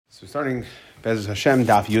So starting Bezos Hashem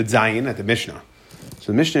Daf Yud Zayin at the Mishnah.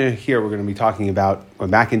 So the Mishnah here we're going to be talking about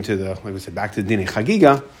going back into the, like we said, back to the Dinei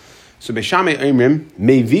Chagiga. So Beishamei Oimrim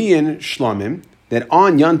Meviin Shlamim, that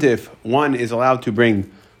on Yantif one is allowed to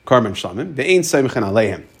bring Karban Shlamim. Ve'ein Seimchen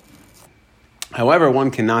Aleihem. However,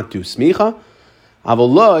 one cannot do Smicha,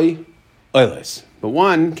 Avoloi Oilis. But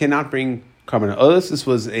one cannot bring Karban Oilis. This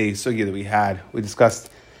was a sugya that we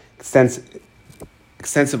discussed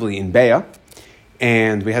extensively in Be'ah.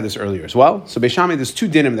 And we had this earlier as well. So Beishamei, there's two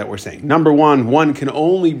dinim that we're saying. Number one can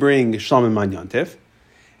only bring Shlamim on Yantif.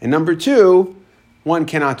 And number two, one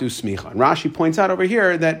cannot do Smicha. And Rashi points out over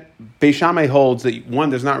here that Beishamei holds that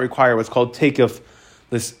one does not require what's called Teikef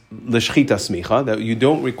L'Shchita Smicha, that you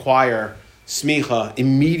don't require Smicha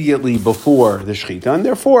immediately before the Shchita. And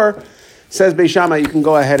therefore, says Beishamei, you can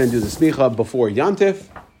go ahead and do the Smicha before Yantif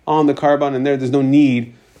on the Karban, and there's no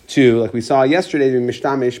need to, like we saw yesterday,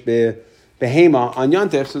 Mishtamish Behema on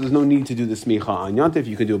Yantif, so there's no need to do the Smicha on Yantif.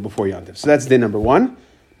 You can do it before Yantif. So that's din number one.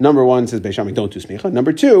 Number one says Beishamei, don't do Smicha.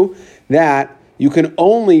 Number two, that you can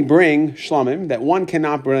only bring Shlamim, that one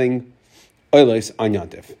cannot bring Oilis on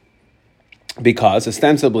Yantif. Because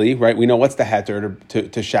ostensibly, right, we know what's the heter to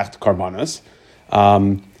shecht karbanos.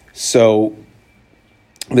 So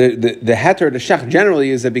the heter to shecht generally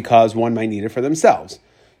is that because one might need it for themselves.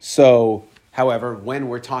 So, however, when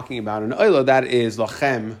we're talking about an oila, that is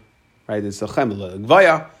lachem, right? It's lachem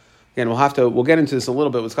l'gvaya. Again, we'll get into this a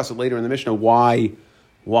little bit. We'll discuss it later in the Mishnah. Why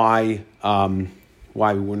we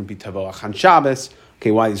wouldn't be tavoach on Shabbos?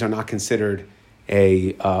 Okay, why these are not considered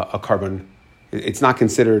a carbon. It's not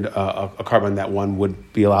considered a carbon that one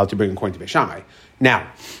would be allowed to bring according to Beishamai. Now,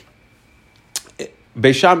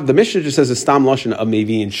 the Mishnah just says a stam lashon of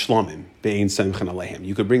mevi and shlamim bein seimchen aleihem.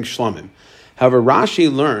 You could bring shlamim. However,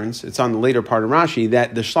 Rashi learns, it's on the later part of Rashi,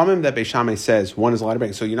 that the shlamim that Beishamai says one is allowed to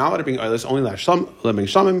bring. So you're not allowed to bring oilers, only allowed to bring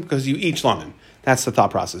shlamim because you eat shlamim. That's the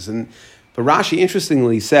thought process. But Rashi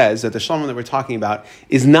interestingly says that the shlamim that we're talking about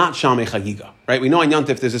is not shamei chagiga, right? We know on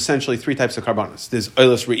Yantif there's essentially three types of karbanos. There's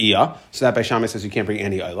oilas re'iyah, so that Beishamai says you can't bring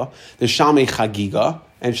any oila. There's shamei chagiga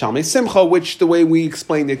and shamei simcha, which the way we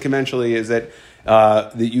explained it conventionally is that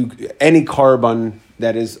any karban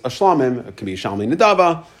that is a shlamim, it can be a shamei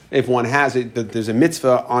nedava. If one has it, there's a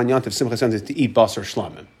mitzvah on Yantif Simcha Sunday to eat basar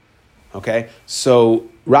shlamim. Okay, so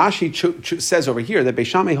Rashi says over here that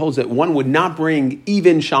Beishamai holds that one would not bring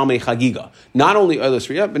even shalmei chagiga, not only oilas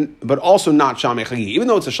riyah, but also not shalmei chagiga, even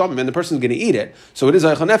though it's a shlamim and the person's going to eat it. So it is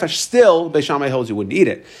eichel nefesh. Still, Beishamai holds you wouldn't eat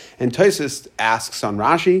it. And Tosfos asks on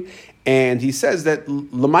Rashi, and he says that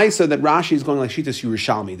lemaisa that Rashi is going like shitas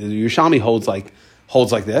Yerushalmi. The Yerushalmi holds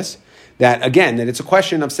like this. That again, that it's a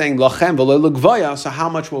question of saying lachem v'lo l'gvaya. So how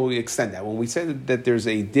much will we extend that? When we say that there's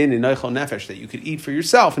a din in eichel nefesh that you could eat for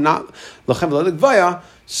yourself and not lachem v'lo l'gvaya,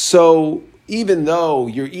 so even though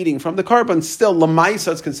you're eating from the karban, still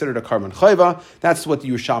lamaisa it's considered a karban chayva. That's what the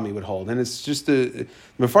Yerushalmi would hold, and it's just the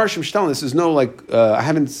Mefarshim shtelin. This is no I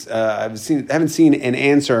haven't seen an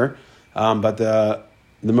answer, but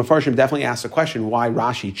the Mefarshim definitely asked the question why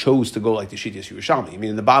Rashi chose to go like the Shitas Yerushalmi. I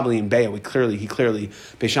mean, in the Babli and Be'ah,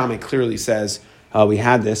 Beishamai clearly says, we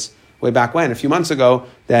had this way back when, a few months ago,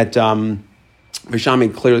 that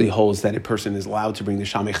Beishamai clearly holds that a person is allowed to bring the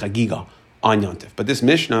Shamei Chagiga on Yontif. But this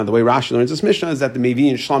Mishnah, the way Rashi learns this Mishnah, is that the Mevi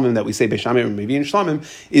and Shlamim that we say Beishamai or Mevi and Shlamim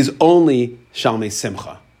is only Shalmei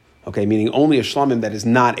Simcha. Okay, meaning only a Shlamim that is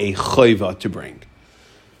not a Chayva to bring.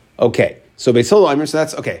 Okay. So that's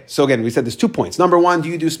okay. So again, we said there's 2 points. Number one, do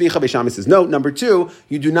you do smicha? Beishamai says no. Number two,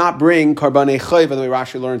 you do not bring karbanei chayva the way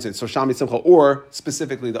Rashi learns it. So shamei simcha, or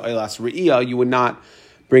specifically the oilas re'iyah, you would not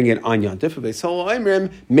bring it on yantif. Beisol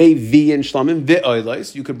oimrim may vi and shlamim vi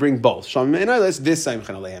you could bring both shlamim and oilas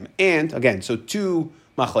v'saimchen aleihem. And again, so two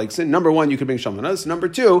machlekes. Number one, you could bring shlamim and oilas. Number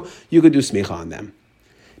two, you could do smicha on them.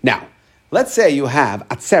 Now, let's say you have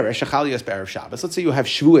atzeret shechaliyas be'erev Shabbos. Let's say you have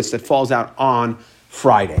shvuas that falls out on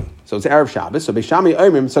Friday. So it's Erev Shabbos. So Beishamai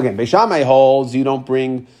Oimrim. So again, Beishamai holds you don't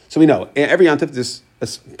bring. So we know every Yantif there's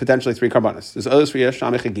potentially three karbanos. There's oilas riyah,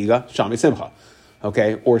 shamei chagiga, shamei simcha.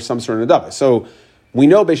 Okay, or some sort of nedava. So we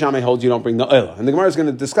know Beishamai holds you don't bring the oila, and the Gemara is going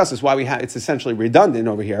to discuss this. Why it's essentially redundant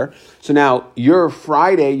over here. So now your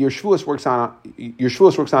Friday, your shvuas works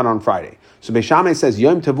out on Friday. So Beishamai says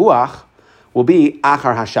Yom Tavuach will be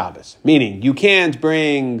Achar HaShabbos, meaning you can't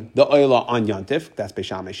bring the oila on Yantif. That's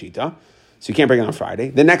Beishamai Shita. So you can't bring it on Friday.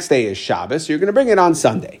 The next day is Shabbos, so you're going to bring it on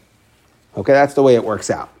Sunday. Okay, that's the way it works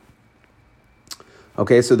out.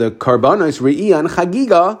 Okay, so the karbanos re'iyah and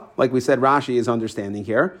chagiga, like we said, Rashi is understanding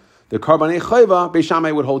here. The karbanei chayva,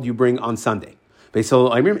 Beishamai would hold you bring on Sunday. Beisol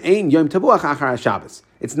oimrim ein yom tavuach achar Shabbos.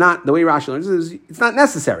 It's not the way Rashi learns. It's not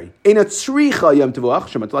necessary. Ein atzricha yom tavuach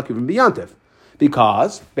shematlakiv b'yantiv.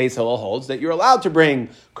 Because Beis Hillel holds that you're allowed to bring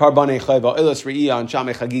Karbanei Chayva, Ilas Re'iyah, and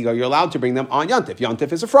Shamei Chagiga. You're allowed to bring them on Yontif.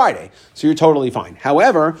 Yontif is a Friday, so you're totally fine.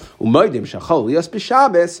 However, Umaydim Shachol Lias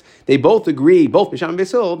B'Shabbos, they both agree, both Beis Shammai and Beis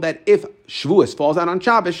Hillel, that if Shavuos falls out on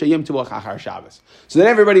Shabbos, Sheyim Tuach Achar Shabbos. So then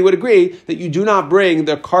everybody would agree that you do not bring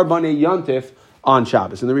the Karbanei Yontif on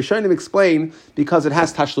Shabbos. And the Rishonim explain because it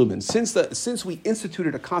has Tashlumin. Since we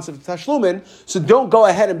instituted a concept of Tashlumin, so don't go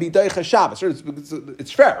ahead and be Deicha Shabbos.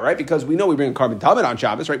 It's fair, right? Because we know we bring Karban Talmud on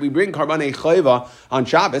Shabbos, right? We bring Karbanei Chayva on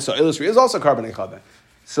Shabbos, so Ilas Re'iyah is also Karbanei Chayva.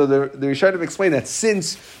 So the Rishonim explain that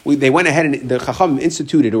since they went ahead and the Chacham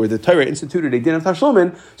instituted, or the Torah instituted a din of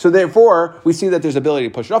Tashlumin, so therefore we see that there's ability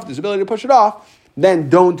to push it off. There's ability to push it off, then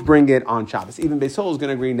don't bring it on Shabbos. Even Beis Hillel is going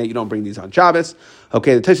to agree that you don't bring these on Shabbos.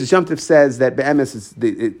 Okay, the Tosfos Yom Tov says that Be'emes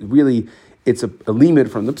it's a limit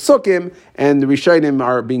from the Psukim, and the Rishonim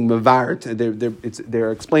are being mavart.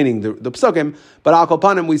 They're explaining the Psukim, but Al Kol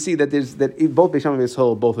Panim we see that both Beis Shammai and Beis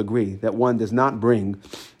Hillel both agree that one does not bring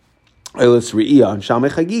Ilas Re'iyah and Shamei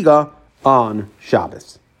Chagiga on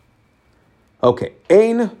Shabbos. Okay,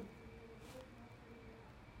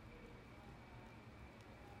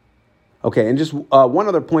 Okay, and just one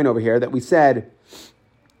other point over here that we said,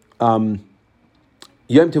 Yom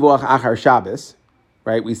Tevuach Achar Shabbos,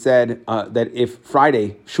 right? We said that if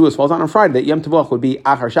Friday, Shavuos falls on Friday, that Yom Tevuach would be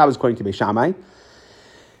Achar Shabbos according to Beis Shammai.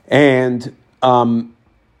 And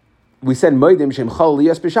we said, Moedim Shem Chol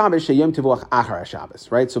Liyas B'Shabbos, She Yom Tevuach Achar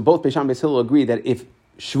Shabbos, right? So both Beis Shammai and Beis Hillel agree that if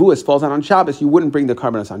Shavuos falls on Shabbos, you wouldn't bring the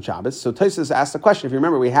karbanos on Shabbos. So Tosfos asked the question, if you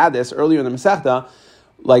remember, we had this earlier in the Masechta,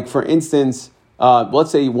 like for instance, let's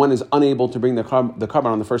say one is unable to bring the karban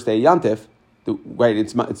on the first day of Yantif, right?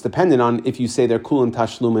 It's dependent on if you say they're kulin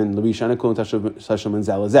tashlumin l'risha and kulin tashlumin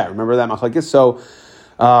zelazer. Remember that machlekes? So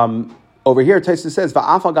over here, Tosfos says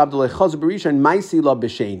va'afal gabdolei chaz b'risha and ma'isi la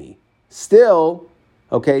b'sheni. Still,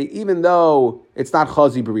 okay, even though it's not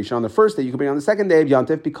chazi b'risha on the first day, you can bring on the second day of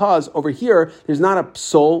Yantif because over here there's not a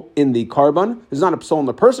psol in the karban, there's not a psol in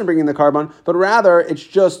the person bringing the karban, but rather it's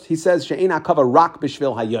just he says she'ein akava rak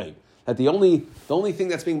b'shvil hayom. That the only thing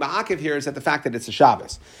that's being ba'akiv here is that the fact that it's a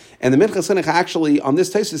Shabbos. And the Minchas Chinuch actually, on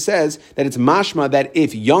this Tosfos says that it's mashma that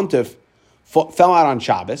if Yontif fell out on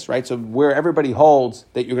Shabbos, right, so where everybody holds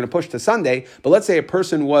that you're going to push to Sunday, but let's say a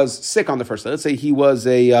person was sick on the first day. Let's say he was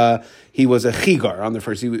a chigar on the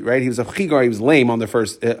first, right? He was a chigar, he was lame on the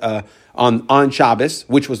first, on Shabbos,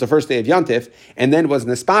 which was the first day of Yontif, and then was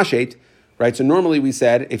nespashet, right? So normally we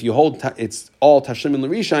said, if you hold, it's all tashlim and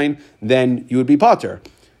l'rishain, then you would be pater.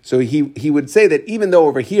 So he would say that even though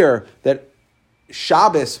over here that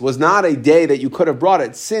Shabbos was not a day that you could have brought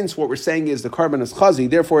it, since what we're saying is the karban is chazi,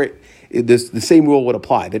 therefore the same rule would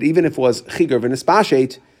apply. That even if it was chigar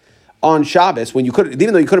v'nespashet on Shabbos,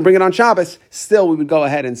 even though you couldn't bring it on Shabbos, still we would go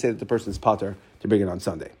ahead and say that the person is pater to bring it on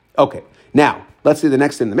Sunday. Okay, now let's see the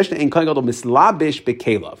next thing. The Mishnah in Kohen Gadol mislabish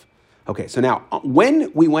bekelav. Okay, so now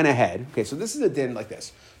when we went ahead, okay, so this is a din like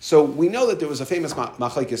this. So we know that there was a famous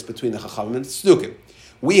machlekes between the Chachamim and the Tzdukim.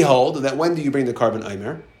 We hold that when do you bring the karban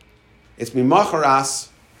omer? It's mimacharas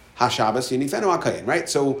hashabbos yinifenu hakayin, right?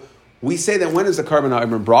 So we say that when is the karban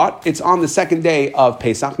omer brought? It's on the second day of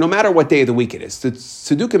Pesach, no matter what day of the week it is. The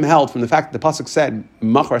Tzdukim held from the fact that the pasuk said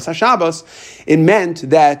mimacharas hashabbos, it meant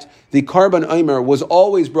that the karban omer was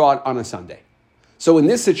always brought on a Sunday. So in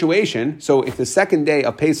this situation, so if the second day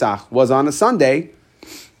of Pesach was on a Sunday,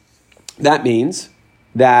 that means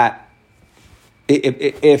that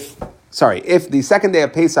if the second day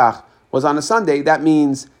of Pesach was on a Sunday, that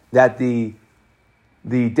means that the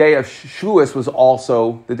day of Shavuos was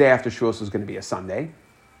also, the day after Shavuos was going to be a Sunday.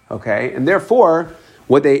 Okay? And therefore,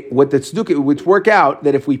 what the Tzdukim would work out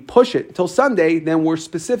that if we push it till Sunday, then we're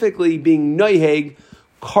specifically being noiheg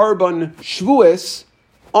karban Shavuos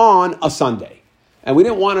on a Sunday. And we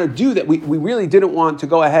didn't want to do that. We really didn't want to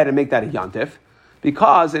go ahead and make that a Yantif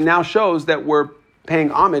because it now shows that we're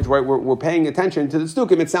paying homage, right? We're paying attention to the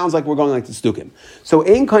Tzdukim. It sounds like we're going like the Tzdukim. So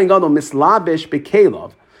ein Kohen Gadol mislabish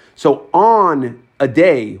bekelav. So on a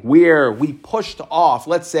day where we pushed off,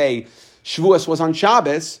 let's say Shavuos was on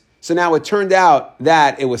Shabbos, so now it turned out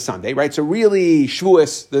that it was Sunday, right? So really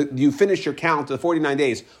Shavuos, you finished your count, the 49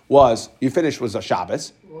 days was a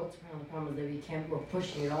Shabbos. What's the problem that we're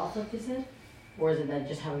pushing it off, like you said? Or is it that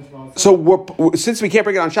just how it falls? So since we can't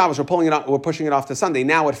bring it on Shabbos, we're pushing it off to Sunday.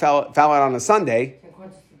 Now it fell out on a Sunday.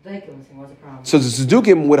 So the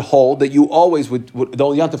Tzdukim would hold that you always would the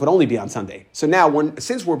Yantif would only be on Sunday. So now,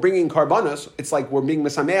 since we're bringing karbanos, it's like we're being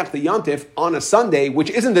mesameach the Yantif on a Sunday, which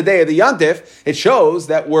isn't the day of the Yantif. It shows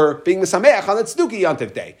that we're being mesameach on the Tzduki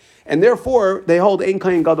Yantif day, and therefore they hold ein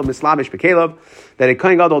Kohen Gadol mislabish bekelav, that a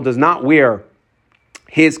Kohen Gadol does not wear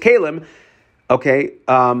his kalim Okay,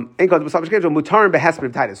 so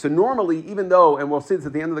normally, even though, and we'll see this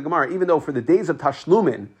at the end of the Gemara, even though for the days of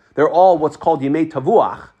Tashlumin, they're all what's called Yemei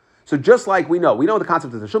Tavuach. So just like we know the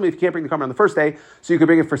concept of Tashlumin, if you can't bring the carbon on the first day, so you can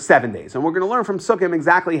bring it for 7 days. And we're going to learn from Sukkim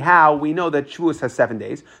exactly how we know that Shavuos has 7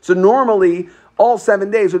 days. So normally, all 7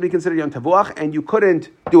 days would be considered Yom Tavuach, and you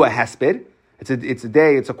couldn't do a Hesped. It's a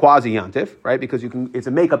day, it's a quasi yantif, right? Because it's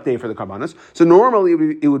a makeup day for the karbanos. So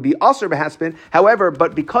normally it would be usher behespin. However,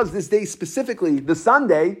 but because this day specifically, the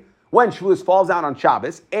Sunday, when Shavuos falls out on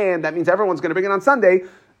Shabbos, and that means everyone's going to bring it on Sunday,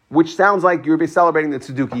 which sounds like you're celebrating the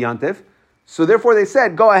Tzeduki yantif. So therefore they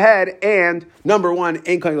said, go ahead and, number one,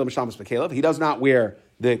 ein kohen gadol b'shamas b'kelev. He does not wear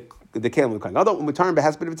the kelim of kohen gadol. When we turn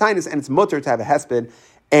behesped of tinus, and it's mutter to have a hesped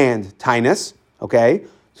and tinus, okay?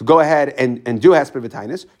 So go ahead and do hesped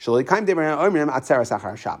v'tainus.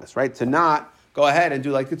 Right? To not go ahead and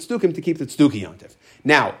do like the tzdukim to keep the tzduki yontif.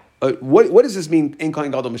 Now, what does this mean? In kohen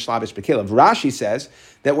gadol mishlabish b'kelev. Rashi says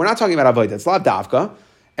that we're not talking about avodah. It's lav davka,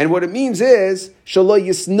 and what it means is shelo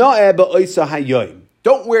yisnae ba'oisa hayoim.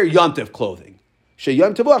 Don't wear yontif clothing.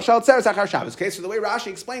 Sheyom tavuach shal tzeres achar Shabbos. Okay, so the way Rashi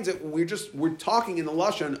explains it, we're talking in the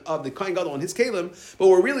lashon of the kohen gadol and his kelim, but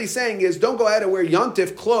what we're really saying is don't go ahead and wear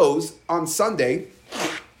yontif clothes on Sunday.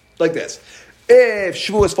 Like this. If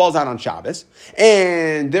Shavuos falls out on Shabbos,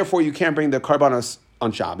 and therefore you can't bring the karbanos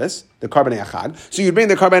on Shabbos, the karbanei hachag, so you bring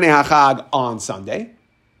the karbanei hachag on Sunday,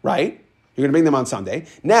 right? You're going to bring them on Sunday.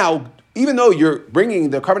 Now, even though you're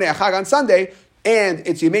bringing the karbanei hachag on Sunday, and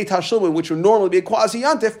it's Yemei Tashlumin, which would normally be a quasi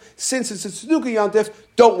yantif, since it's a Tzeduki yantif,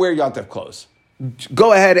 don't wear yantif clothes.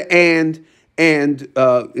 Go ahead and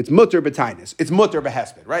it's mutter b'tainus. It's mutter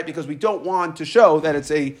b'hesped, right? Because we don't want to show that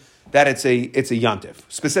it's a yantif.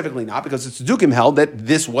 Specifically not, because it's Tzedukim held that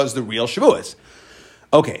this was the real Shavuos.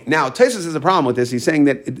 Okay, now Tosfos has a problem with this. He's saying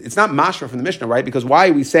that it's not mashra from the Mishnah, right? Because why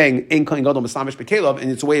are we saying ein kohen gadol mislamish b'kelev, and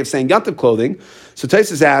it's a way of saying yantif clothing? So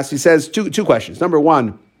Tosfos asks, he says two questions. Number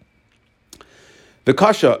one, the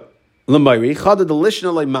kasha l'mayri chada the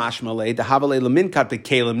lishna le mashmale the havale leminkat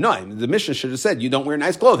b'kelim noim. The Mishnah should have said you don't wear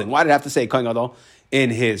nice clothing. Why did it have to say kohen gadol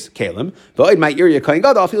in his kelim? V'oid my area kohen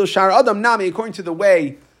gadol feel shar adam nami according to the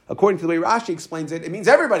way Rashi explains it, it means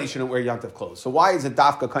everybody shouldn't wear yantif clothes. So why is it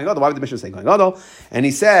dafka kohen gadol? Why would the Mishnah say kohen gadol? And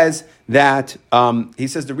he says that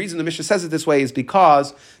the reason the Mishnah says it this way is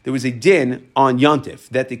because there was a din on yantif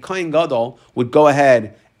that the kohen gadol would go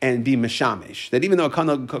ahead and be meshamish. That even though a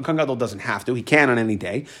kohen gadol doesn't have to, he can on any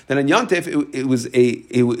day. Then on yantif, it was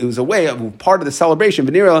a way of part of the celebration.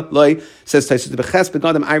 V'nira loy says Tosfos b'ches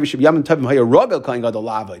begadam Irish b'yamim tovim haya rogel kohen gadol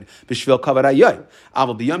la'avoid b'shvil kavod hayoyim.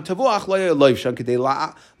 Aval b'yam tavuach loy loyvshan k'dei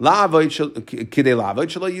la'avoid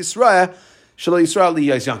shelo yisrael. So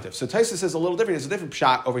Tosfos says a little different. There's a different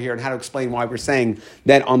shot over here on how to explain why we're saying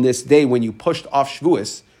that on this day when you pushed off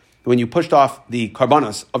Shavuos, when you pushed off the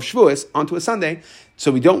karbanos of Shavuos onto a Sunday, so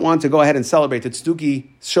we don't want to go ahead and celebrate the tzduki,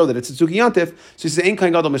 show that it's a tzduki yantif. So he says, ein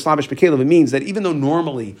kohen gadol mislabish b'kelev. It means that even though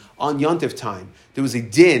normally on yantif time there was a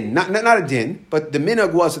din, not a din, but the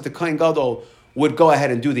minhag was that the kohen gadol would go ahead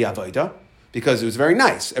and do the avodah because it was very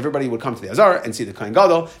nice. Everybody would come to the azar and see the kohen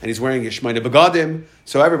gadol, and he's wearing his shmeina begadim.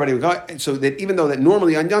 So everybody would go. So that even though that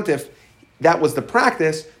normally on yantif that was the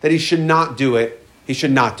practice, that he should not do it. He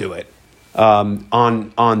should not do it.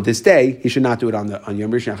 On this day, he should not do it on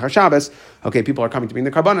Yom Rishon Achar Shabbos. Okay, people are coming to bring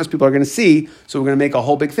the karbanos. People are going to see, so we're going to make a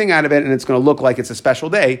whole big thing out of it, and it's going to look like it's a special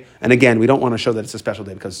day. And again, we don't want to show that it's a special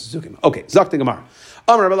day because it's Zukim. Okay, Zok the Gemara.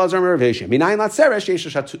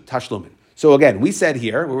 So again, we said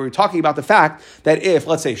here, we were talking about the fact that if,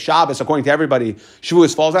 let's say, Shabbos, according to everybody,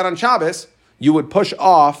 Shavuos falls out on Shabbos, you would push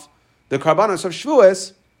off the karbanos of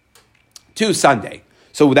Shavuos to Sunday.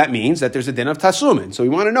 So that means that there's a din of tashlumin. So we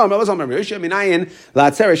want to know, and we're going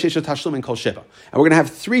to have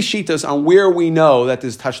 3 shitas on where we know that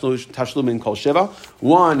there's tashlumin kol shiva.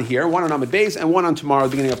 One here, one on Amud Beis, and one on tomorrow,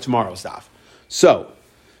 beginning of tomorrow's daf. So,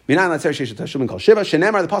 the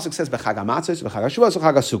pasuk says b'chag hamatzos, b'chag hashavuos,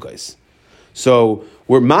 b'chag hasukos. So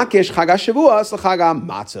we're makish chag hashavuos, b'chag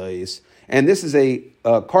hamatzos. And this is a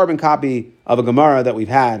carbon copy of a Gemara that we've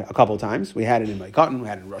had a couple of times. We had it in Ma'ikatan, we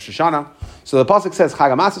had it in Rosh Hashanah. So the pasuk says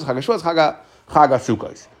Chag HaMatzos, Chag HaShuos, Chag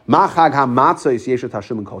HaSukkos. Ma Chag HaMatzos yeshu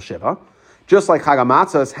tashlumin kol shiva. Just like Chag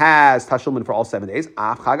HaMatzos has tashlumin for all 7 days,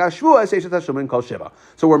 Af Chag HaShuos yeshu tashlumin kol shiva.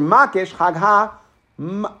 So we're makish Chag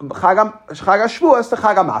HaShuos to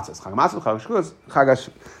Chag HaMatzos. Chag HaMatzos, Chag HaShuos, Chag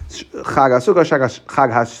HaSukkos, Chag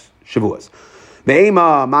HaShavuos.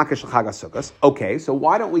 Okay, so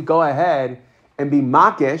why don't we go ahead and be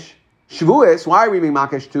makish Shavuos? Why are we being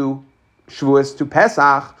makish to Shavuos to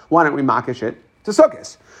Pesach? Why don't we makish it to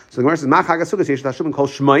Sukkos? So the Gemara says, "Ma Chag HaSukkos yesh tashlumin kol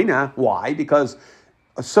shmeina." Why? Because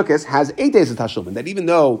Sukkos has 8 days of tashlumin. That even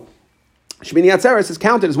though Shmini Atzeres is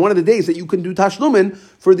counted as one of the days that you can do tashlumin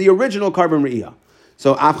for the original carbon re'iyah.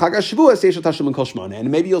 So Av Chag HaShavuos Yesh Tashlumin Kol Shmona,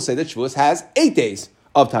 and maybe you'll say that Shavuos has 8 days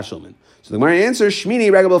of tashlumin. So the Gemara answers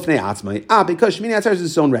Shmini Regel B'Fnei Atzmai. Because Shmini Atzeres is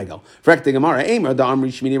its own regel. Frek the Gemara Eimer the Amri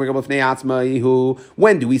Shmini Regel B'Fnei Atzmai. Who?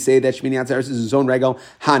 When do we say that Shmini Atzeres is its own regel?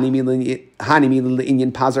 Hani mi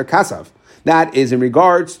l'inyan Pazar Kasav. That is in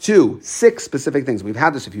regards to 6 specific things. We've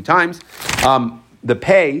had this a few times. The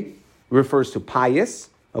pay refers to pious.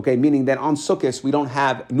 Okay, meaning that on Sukkot we don't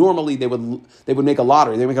have. Normally they would make a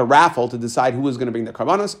lottery. They make a raffle to decide who was going to bring the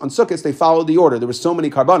karbanos. On Sukkot they followed the order. There were so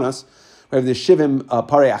many karbanos. We have the Shivim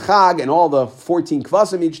Parei Achag and all the 14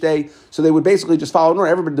 kvasim each day. So they would basically just follow an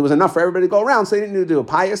order. There was enough for everybody to go around, so they didn't need to do a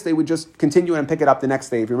pious. They would just continue and pick it up the next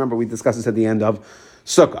day. If you remember, we discussed this at the end of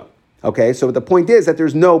Sukkah. Okay, so the point is that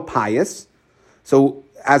there's no pious. So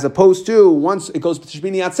as opposed to once it goes to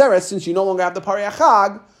Shmini Atzeres, since you no longer have the Parei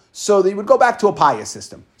Achag, so they would go back to a pious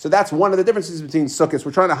system. So that's one of the differences between Sukkot.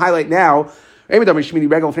 We're trying to highlight now. So how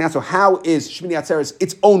is Shmini Atzeres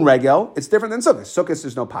its own regel? It's different than Sukkot. Sukkot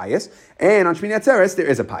there's no pious, and on Shmini Atzeres there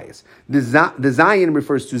is a pious. The Zayin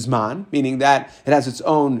refers to Zman, meaning that it has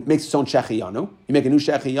makes its own Shechiyanu. You make a new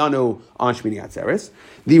Shechiyanu on Shmini Atzeres.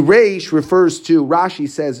 The Reish refers to, Rashi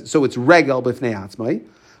says, so it's regel b'fnei atzmai.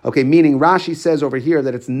 Okay, meaning Rashi says over here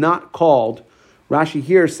that it's not called. Rashi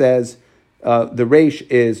here says the Reish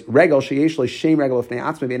is regel sheyesh le'shem regel b'fnei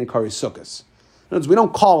atzmai ve'en kari Sukkos. In other words, we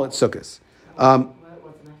don't call it Sukkos.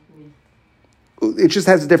 It just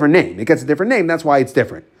has a different name. It gets a different name. That's why it's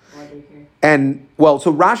different. And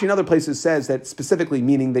so Rashi in other places says that specifically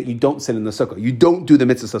meaning that you don't sin in the sukkah. You don't do the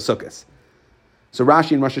mitzvahs of sukkahs. So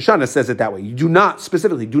Rashi in Rosh Hashanah says it that way. You do not do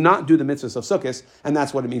the mitzvahs of sukkahs, and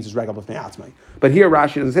that's what it means is regel b'fnei atzmai. But here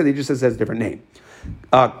Rashi doesn't say. He just says it has a different name.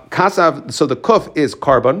 Kasav. So the kuf is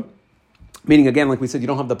carbon. Meaning, again, like we said, you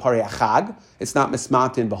don't have the parei achag. It's not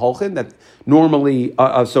mismatin b'holchin. That normally,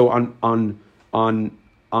 so on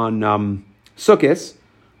Sukkos,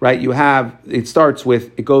 right? You have, it starts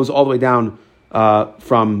with, it goes all the way down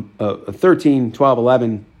from 13, 12,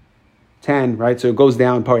 11, 10, right? So it goes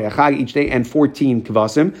down parei achag each day and 14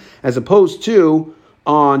 kvasim, as opposed to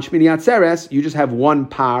on Shmini Atzeres, you just have one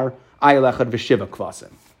par ayel echad v'shiva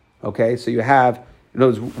kvasim. Okay, so you have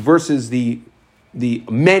those versus the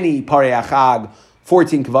many parei achag,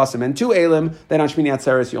 14 kvasim and 2 elim. Then on Shmini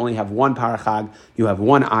Atzeres you only have 1 parei achag, you have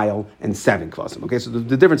 1 ayel and 7 kvasim. Okay, so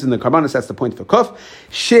the difference in the karbanos, that's the point for kuf.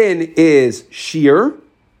 Shin is shear.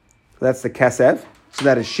 That's the kesev. So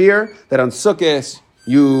that is shear. That on Sukkos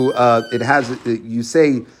you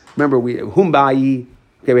say. Remember we humbayi.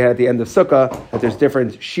 Okay, we had at the end of Sukkah that there's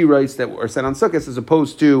different shirois that are said on Sukkos as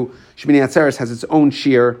opposed to Shmini Atzeres has its own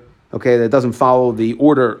shear. Okay, that doesn't follow the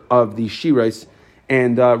order of the shirois.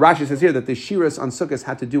 And Rashi says here that the shiras on Sukkot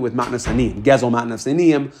had to do with matnas aniyim, gezel matnas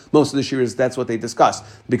aniyim. Most of the shiras, that's what they discuss,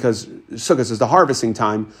 because Sukkot is the harvesting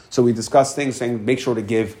time. So we discuss things saying make sure to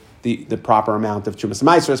give the proper amount of chumas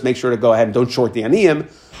maasros, make sure to go ahead and don't short the aniyim.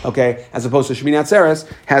 Okay, as opposed to Shmini Atzeres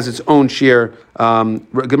has its own shir.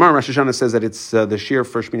 Gemara Rosh Hashanah says that it's the shir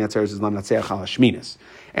for Shmini Atzeres is lam natseach al hashminas,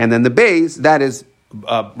 and then the beis, that is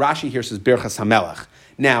Rashi here says birchas hamelach.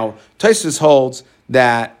 Now Tosfos holds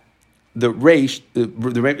that the Reish, the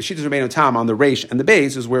Shittas Rabbeinu Tam on the Reish and the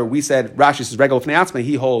Beis is where we said Rashi says regel b'fnei atzmai.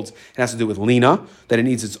 He holds it has to do with lina, that it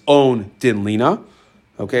needs its own din lina.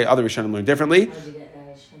 Okay, other Rishonim learn differently. How did you get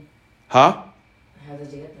that, Rishonim? Huh? How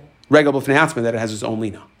did you get that? Regel b'fnei atzmai, that it has its own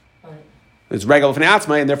lina. Right. It's regel b'fnei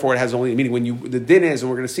atzmai, and therefore it has only meaning when the din is, and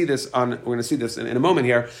we're going to see this in a moment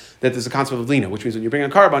here, that there's a concept of lina, which means when you bring a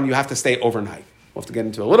carbon, you have to stay overnight. We'll have to get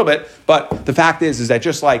into it a little bit, but the fact is that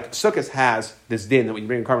just like Sukkot has this din that when you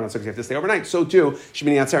bring a carbon on Sukkot, you have to stay overnight, so too,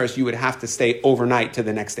 Shmini Atzeres, you would have to stay overnight to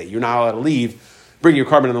the next day. You're not allowed to leave, bring your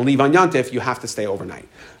carbon and leave on Yantif, you have to stay overnight.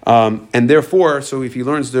 And therefore, so if he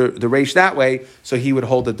learns the Reish that way, so he would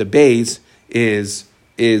hold that the Beis is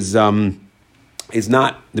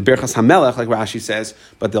not the Birchas HaMelech, like Rashi says,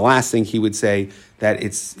 but the last thing he would say that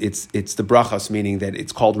it's the brachas, meaning that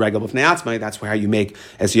it's called regel b'fnei atzmai. That's where you make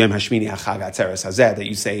as Yom Hashmini Achag Atzeres Hazeh that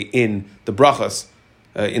you say in the brachas.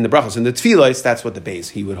 In the tefillos, that's what the base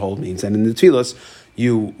he would hold means, and in the tefillos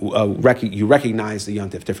you recognize the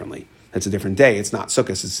yontif differently. It's a different day. It's not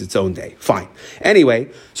Sukkot. It's its own day. Fine. Anyway,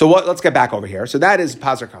 so let's get back over here. So that is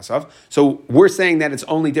Pazar Kasav. So we're saying that it's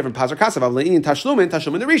only different Pazar Kasav.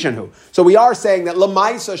 Tashlumin the Rishonhu. So we are saying that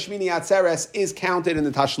Lamaisa Shmini Atzeres is counted in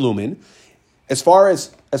the Tashlumin. As far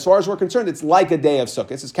as we're concerned, it's like a day of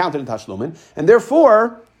Sukkot. It's counted in Tashlumin. And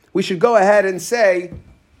therefore, we should go ahead and say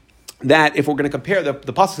that if we're going to compare the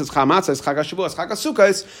pasuk is Chag Matzos, Chag HaShavuos, Chag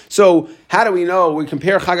HaSukkos, so how do we know we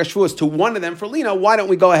compare Chag HaShavuos to one of them for Lina? Why don't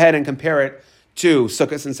we go ahead and compare it to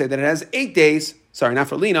Sukkot and say that it has 8 days. Sorry, not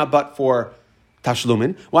for Lina, but for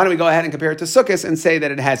Tashlumin. Why don't we go ahead and compare it to Sukkot and say that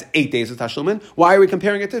it has 8 days of Tashlumin? Why are we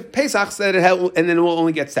comparing it to Pesach so that and then it will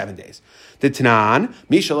only get 7 days? The Tanan,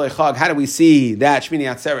 Mishalei Chag, how do we see that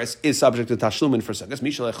Shmini Atzeres is subject to Tashlumin for Sukkot?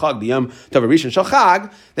 Mishalei Chag, B'yom Tov Rishon Shel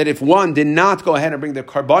Chag, that if one did not go ahead and bring the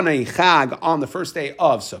Karbanei Chag on the first day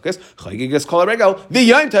of Sukkot, Chagigas Kol HaRegel,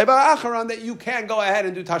 V'yom Tov HaAcharon, that you can go ahead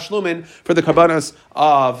and do Tashlumin for the Karbanos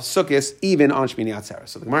of Sukkot even on Shmini Atzeres.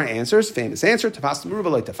 So the Gemara answers, famous answer, Tafasta Meruba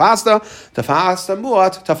Lo Tafasta, Tafasta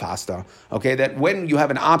Muat Tafasta. Okay, that when you have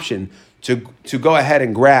an option to go ahead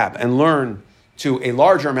and grab and learn to a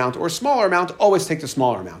larger amount or a smaller amount, always take the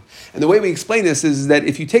smaller amount. And the way we explain this is that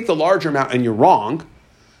if you take the larger amount and you're wrong,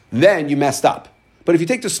 then you messed up. But if you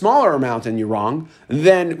take the smaller amount and you're wrong,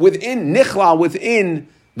 then within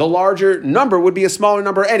the larger number would be a smaller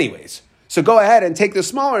number anyways. So go ahead and take the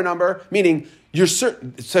smaller number, meaning your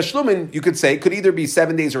Tashlumin, you could say, could either be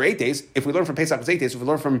 7 days or 8 days. If we learn from Pesach, it's 8 days. If we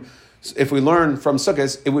learn from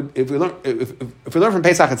Sukkot, it would. If we learn from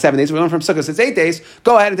Pesach, it's 7 days. If we learn from Sukkot, it's 8 days.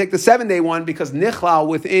 Go ahead and take the 7-day one because Nichlal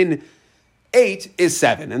within 8 is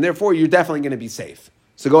 7, and therefore you're definitely going to be safe.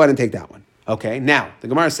 So go ahead and take that one. Okay. Now the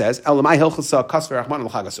Gemara says,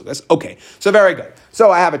 okay. So very good. So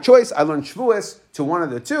I have a choice. I learn Shavuos to one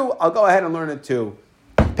of the two. I'll go ahead and learn it to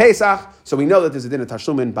Pesach, so we know that there's a din in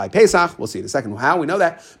Tashlumin by Pesach. We'll see in a second how we know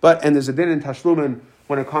that. And there's a din in Tashlumin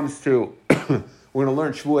when it comes to, we're going to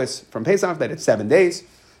learn Shavuos from Pesach, that it's 7 days.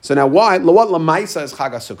 So now what Lamaisa is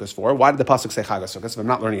Chag HaSukkos for? Why did the Pasuk say Chag HaSukkos if I'm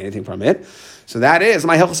not learning anything from it? So that is, to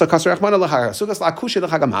compare it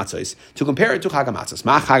to Chag HaMatzos.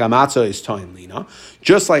 Ma Chag HaMatzos toin Lina.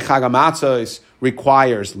 Just like Chag HaMatzos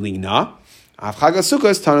requires Lina, okay,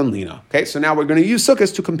 so now we're going to use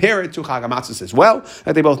Sukkot to compare it to Chag HaMatzos as well,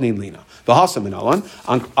 that they both need Lina.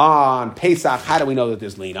 On Pesach, how do we know that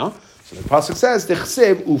there's Lina? So the Pasuk says, the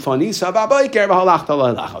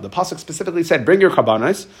Pasuk specifically said, bring your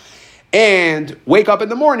Karbanos and wake up in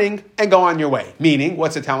the morning and go on your way. Meaning,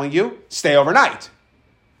 what's it telling you? Stay overnight.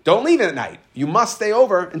 Don't leave it at night. You must stay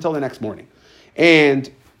over until the next morning. And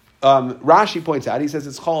Rashi points out, he says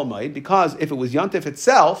it's Chol Hamoed, because if it was Yontif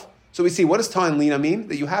itself, so we see, what does Ta'an Lina mean?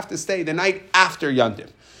 That you have to stay the night after Yontif.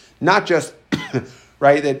 Not just,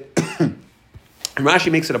 right, that Rashi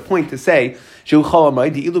makes it a point to say, that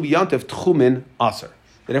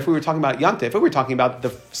if we were talking about Yontif, if we were talking about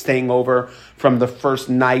the staying over from the first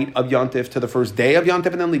night of Yontif to the first day of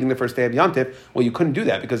Yontif and then leaving the first day of Yontif, well, you couldn't do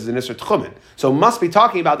that because it's an Isser Tchumen. So it must be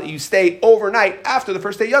talking about that you stay overnight after the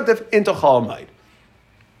first day of Yontif into Chol Hamoed.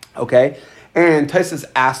 Okay? And Tosfos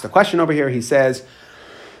asked a question over here. He says,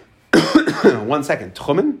 1 second,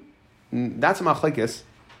 Tchumen? That's a machlekes,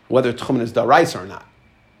 whether Tchumen is daraisa or not.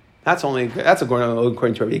 That's according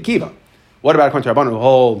to Rabbi Akiva. What about according to Rabbanan who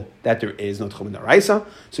hold that there is no Tchumen daraisa?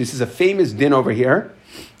 So he says a famous din over here.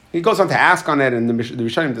 He goes on to ask on it, and the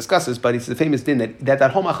Rishonim discusses, but he says a famous din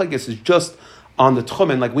that whole machlekes is just on the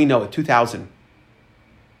Tchumen like we know it, 2,000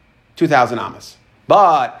 amas.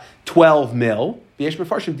 But 12 mil, the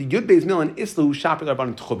Yud Beis Mil and Islu Shapir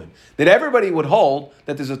Rabbanan Tchumen. That everybody would hold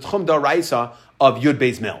that there's a Tchum daraisa of Yud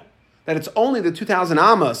Beis Mil. That it's only the 2,000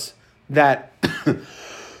 amas that is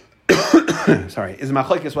a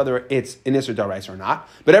machlekes whether it's an Isser daraisa or not.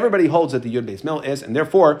 But everybody holds that the Yud Beis Mil is, and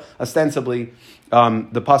therefore, ostensibly,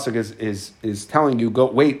 the pasuk is telling you go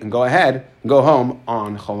wait and go ahead and go home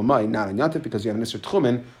on Chol Hamoed, not on Yontif, because you have an Isser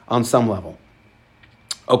Tchumen on some level.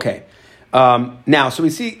 Okay. Now, so we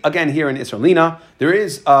see again here in Isser Lina, there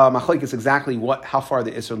is machlekes exactly how far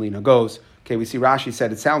the Isser Lina goes. Okay, we see Rashi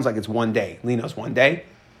said it sounds like it's 1 day. Lina is 1 day.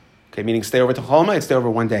 Okay, meaning stay over to Chol Hamoed, stay over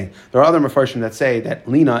 1 day. There are other Mefarshim that say that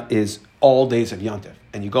Lina is all days of Yontif,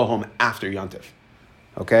 and you go home after Yontif.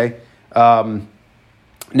 Okay?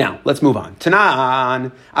 Now, let's move on.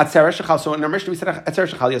 Tanan, Atzeres Shechal, so in our Mishnah we said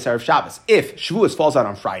Atzeres Shechal Yaserev Shabbos. If Shavuos falls out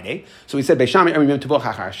on Friday, so we said Beishami Erim Yom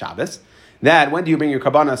Tevuach Achar Shabbos, that when do you bring your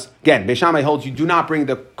Karbanos? Again, Beishamai holds you do not bring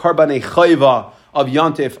the Karbanei Chayva of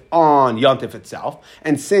Yontif on Yontif itself,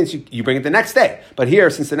 and since you bring it the next day. But here,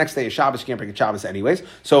 since the next day is Shabbos, you can't bring it Shabbos anyways.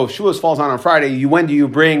 So if Shavuos falls on Friday, when do you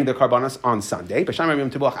bring the Karbanos? On Sunday. Beishamai Yom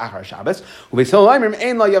Tevuach Achar Shabbos. Ubeis Hillel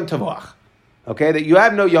Ein Lo Yom Tevuach. Okay, that you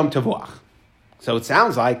have no Yom Tevuach. So it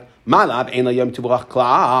sounds like Malab Ein Lo Yom Tevuach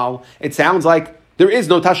Klal. It sounds like there is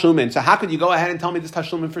no Tashlumin. So how could you go ahead and tell me this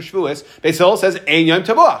Tashlumin for Shavuos? Beis Hillel says Ein Yom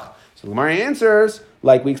Tevuach. So the Gemara answers,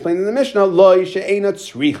 like we explained in the Mishnah, Lo she'eina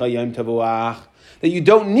tzricha Yom Tevuach. That you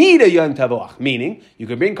don't need a Yom Tevuach, meaning you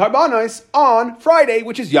can bring Karbanos on Friday,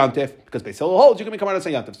 which is Yontif, because Beis Hillel holds you can bring Karbanos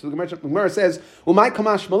on Yontif. So the Gemara says, Umay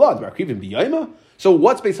kamash malad b'akrivim b'yayma. So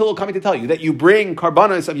what's Beis Hillel coming to tell you? That you bring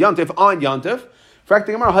Karbanos of Yontif on Yontif, Well,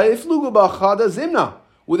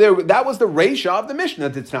 that was the Reisha of the Mishnah.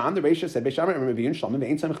 The Reisha said, Beis Shammai Mevi'in Shlamim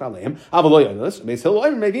ve'ein Samech Aleim, Aval lo yodelis. Beis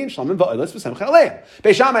Hillel Mevi'in Shlamim va'odelis v'Samech Aleim.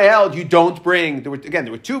 Beis Shammai held you don't bring. There were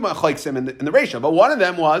two machloksim in the Reisha, but one of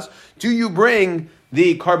them was, do you bring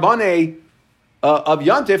the karbane of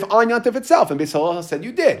Yantif on Yantif itself? And Beis Hillel said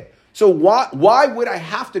you did. So why would I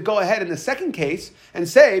have to go ahead in the second case and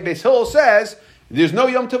say Beis Hillel says there's no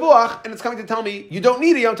Yom Tevuach, and it's coming to tell me you don't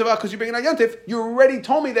need a Yom Tevuach because you bring it on Yantif? You already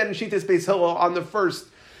told me that in Shittas Beis Hillel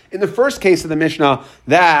in the first case of the Mishnah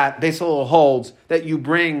that Beis Hillel holds that you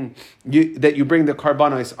bring the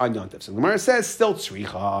karbanos on Yantif. So the Gemara says still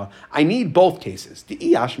tzricha. I need both cases. The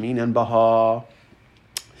iyashmin and baha.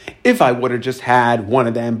 If I would have just had one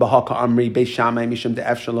of them, baha ka'amri Beis Shammai mishum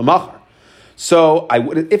de'ef shalamachar. So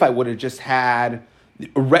if I would have just had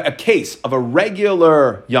a case of a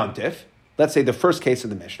regular Yantif, let's say the first case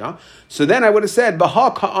of the Mishnah, so then I would have said,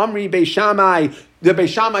 Baha ka'amri Beis Shammai, the Beis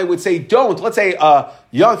Shammai would say, don't. Let's say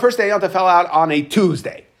first day Yantif fell out on a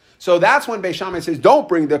Tuesday. So that's when Beis Shammai says, don't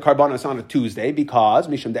bring the karbanos on a Tuesday because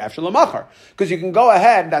Mishum de'ef shalamachar. Because you can go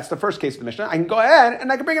ahead, that's the first case of the Mishnah, I can go ahead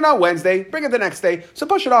and I can bring it on Wednesday, bring it the next day, so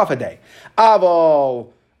push it off a day.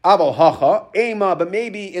 Aval hacha, ema, but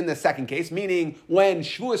maybe in the second case, meaning when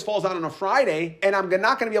Shavuos falls out on a Friday and I'm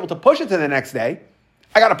not going to be able to push it to the next day,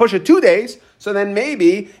 I got to push it 2 days, so then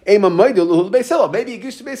maybe ema moidul luhul Beis Hillel. Maybe it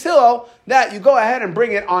goes to Beis Hillel that you go ahead and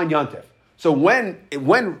bring it on Yantif. So when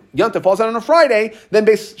Yantif falls out on a Friday, then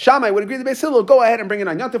Beis Shammai would agree to Beis Hillel, go ahead and bring it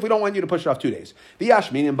on Yantif. We don't want you to push it off 2 days.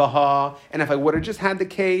 V'yashmin and baha, and if I would have just had the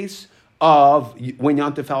case of when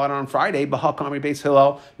Yantif fell out on Friday, Baha Kamri Beis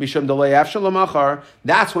Hillel, Mishum Delay Afshalamachar,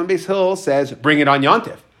 that's when Beis Hillel says, bring it on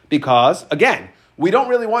Yantif. Because, again, we don't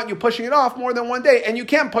really want you pushing it off more than 1 day, and you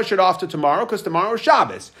can't push it off to tomorrow, because tomorrow is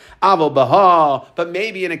Shabbos. Aval Baha, but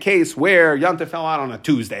maybe in a case where Yantif fell out on a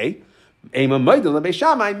Tuesday, maybe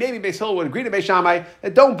Beis Hillel would agree to Beis Shammai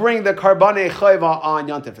that don't bring the Karbane Chayva on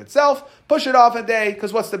Yantif itself, push it off a day,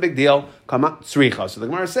 because what's the big deal? Come on, Tzricha. So the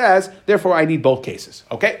Gemara says, therefore I need both cases.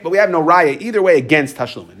 Okay? But we have no raya either way against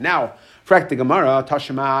Tashlumin. Now, frak the Gemara,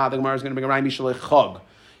 Tashma, the Gemara is going to bring a raya Mishalech Chog,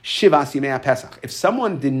 Shivas Yimei Pesach. If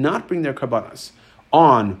someone did not bring their Karbanas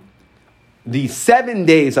on the 7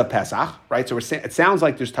 days of Pesach, right? So it sounds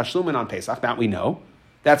like there's Tashlumin on Pesach, that we know.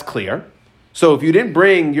 That's clear. So if you didn't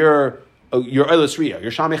bring your Eilos Riyah, your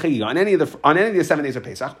Shamei Chagiga, on any of the 7 days of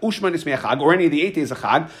Pesach, Ushma Nismei Chag, or any of the 8 days of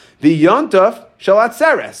Chag, the Yontav Shalat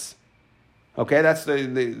Seres. Okay, that's the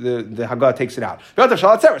Haggadah takes it out. Yontav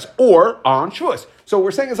Shalat Seres, or on Shavuos. So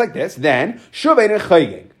we're saying it's like this, then, Shuvein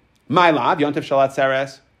Chagig, my lav, Yontav Shalat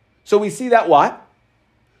Seres. So we see that what?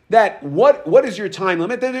 That what is your time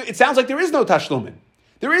limit? It sounds like there is no Tashlumin.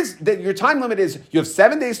 Your time limit is you have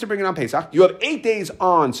 7 days to bring it on Pesach, you have 8 days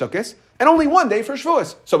on Sukkot, and only 1 day for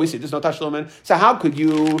Shavuos. So we see there's no Tashlumin. So how could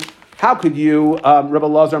you, Rabbi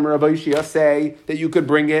Lazar and Rabbi Yishia say that you could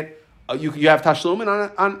bring it? You have Tashlumin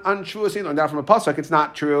on Shavuos. You learned that from a pasuk. It's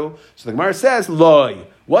not true. So the Gemara says, Loi.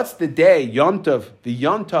 What's the day? Yontav, the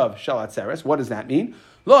Yontav Shalat Seres. What does that mean?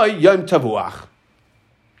 Loi Yom Tavuach.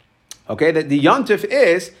 Okay, the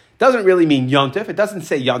Yontif doesn't really mean Yontif. It doesn't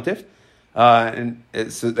say Yontif. The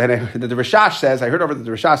Rashash says, I heard over that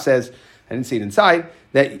the Rashash says, I didn't see it inside,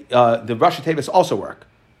 that the Rosh Tevis also work.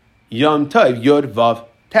 Yom Tov, Yod Vav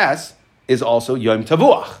Tes, is also Yom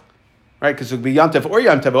Tavuach. Right? Because it would be Yom Tov or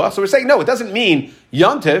Yom Tavuach. So we're saying, no, it doesn't mean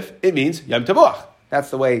Yom Tov, it means Yom Tavuach. That's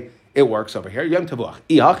the way it works over here. Yom Tavuach.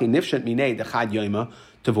 Iachi nifshet minei dechad yoma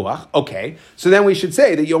Tavuach. Okay. So then we should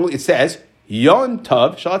say that it says Yom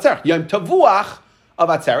Tov Shalatzerach. Yom Tavuach of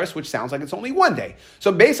Atzeres, which sounds like it's only 1 day.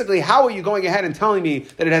 So basically, how are you going ahead and telling me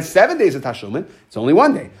that it has 7 days of Tashlumin? It's only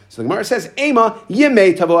 1 day. So the Gemara says, Ema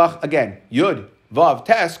Yemei Tavuach. Again, Yud Vav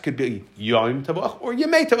Tes could be Yom Tavuach or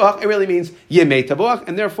Yemei Tavuach. It really means Yemei Tavuach,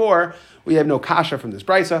 and therefore we have no kasha from this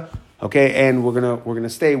brisa. Okay, and we're gonna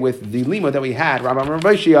stay with the lima that we had,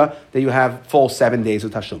 Rabbi Shia, that you have full 7 days of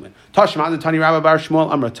Tashlumin. Tashma the Tani Rabbi Bar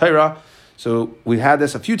Shmuel Amra Torah. So we had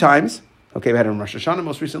this a few times. Okay, we had it in Rosh Hashanah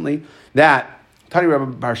most recently. That Tani Rabbi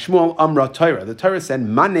Bar Shmuel Amra Torah. The Torah said,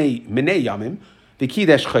 Minei Yamim,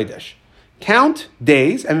 V'kidesh Chodesh. Count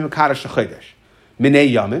days, and Mekadosh Chodesh.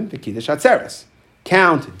 Minei Yamim, V'kidesh Atzeres.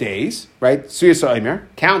 Count days, right? Suyas Omer.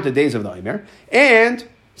 Count the days of the Omer. And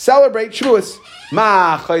celebrate Shavuos.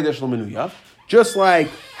 Ma Chodesh L'menuyav. Just like,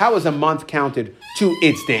 how is a month counted to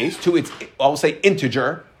its days, to its, I'll say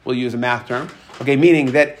integer, we'll use a math term. Okay,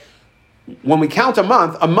 meaning that when we count a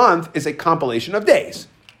month is a compilation of days.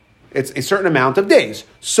 It's a certain amount of days.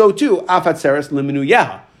 So too, Afatzeres Limenu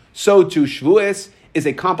Yeha. So too, Shavuos is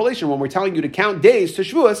a compilation. When we're telling you to count days to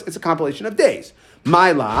Shavuos, it's a compilation of days.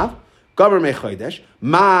 My lav, Gamer mechodesh,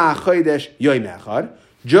 ma chodesh yoim echad.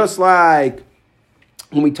 Just like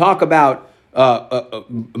when we talk about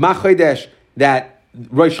ma chodesh, that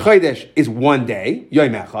Rosh Chodesh is 1 day,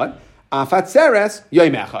 yoim echad. Afatzeres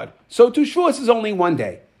yoim echad. So to Shavuos is only 1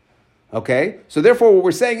 day. Okay, so therefore what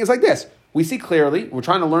we're saying is like this. We see clearly, we're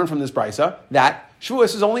trying to learn from this brisa, that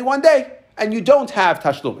Shavuos is only 1 day, and you don't have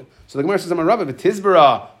tashlumin. So the Gemara says, Amar Rava,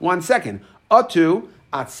 v'tizbara, 1 second, atu,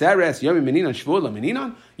 atzeres, yomi meninan, shvuah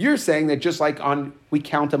meninan. You're saying that just like we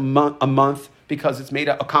count a month because it's made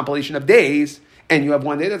a compilation of days, and you have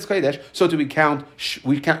 1 day that's Kodesh, so do we count,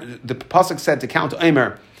 the Pasuk said to count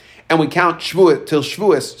Omer, and we count Shavuot till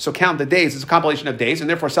Shavuos, so count the days. It's a compilation of days, and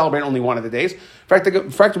therefore celebrate only one of the days.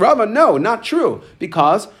 Fact, Rava, no, not true,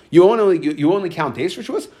 because you only count days for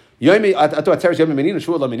Shavuos. You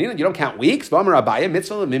don't count weeks.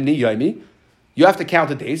 You have to count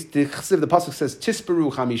the days. The pasuk says Tisperu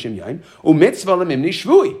chamishim yaim umitzvah lemimni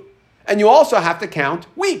shvui, and you also have to count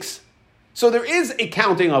weeks. So there is a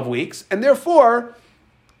counting of weeks, and therefore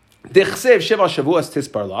the chsev sheva shavuos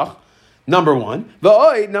tisparlach. Number one.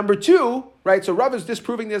 Number two, right? So Rav is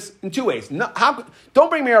disproving this in 2 ways. Don't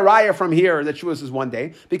bring me a raya from here that Shavuos is 1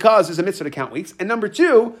 day, because there's a mitzvah to count weeks. And number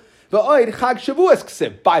two, Chag Shavuos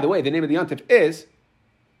Ksiv. By the way, the name of the Yontif is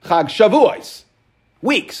Chag Shavuos.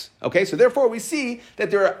 Weeks. Okay, so therefore we see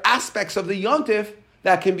that there are aspects of the Yontif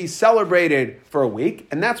that can be celebrated for a week,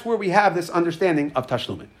 and that's where we have this understanding of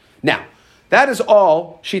Tashlumin. Now, that is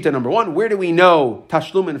all Shita number one. Where do we know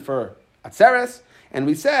Tashlumin for Atzeres? And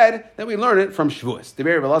we said that we learn it from Shavuos. The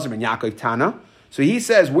Rebbe Elazar ben Yaakov Tana. So he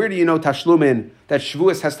says, where do you know Tashlumin, that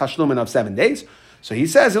Shavuos has Tashlumin of 7 days? So he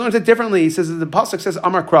says, he learns it differently. He says, the Pasuk says,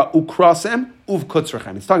 Amar Kra Ukrasem Uv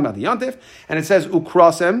Kutzrachem. It's talking about the Yontif, and it says,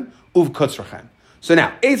 Ukrasem Uv Kutzrachem. So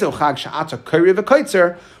now, Ezo Chag Sha'ata Kari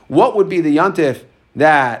V'Kaitzer, what would be the Yontif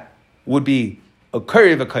that would be a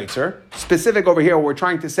Kari V'Kaitzer? Specific over here, what we're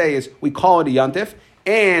trying to say is, we call it a Yontif,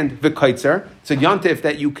 and V'Kaitzer. It's a Yontif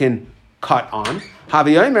that you can cut on. Now,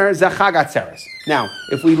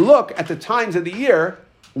 if we look at the times of the year,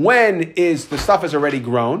 when is the stuff is already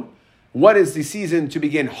grown? What is the season to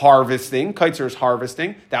begin harvesting? Kaitzer is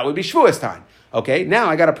harvesting. That would be Shavuos time. Okay, now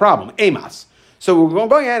I got a problem. Emas. So we're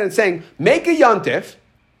going ahead and saying, make a Yontif,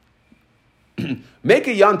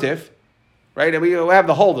 right? And we have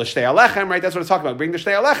the whole, the Shtei Alechem, right? That's what it's talking about. Bring the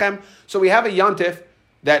Shtei Alechem. So we have a Yontif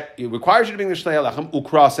that it requires you to bring the Shtei Alechem,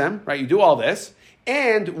 Ukrasem, right? You do all this.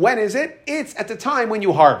 And when is it? It's at the time when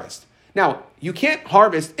you harvest. Now, you can't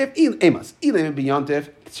harvest if emas ilim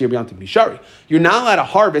b'yontif tzir b'yontif b'shari. You're not allowed to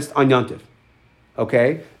harvest on yontif.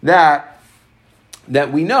 Okay, that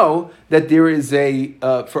we know that there is a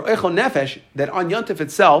for echol nefesh that on yontif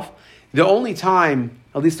itself, the only time,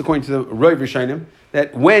 at least according to the Rov Rishonim,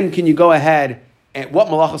 that when can you go ahead and what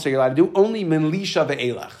malachos are you allowed to do? Only menlisha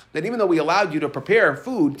ve'elach. That even though we allowed you to prepare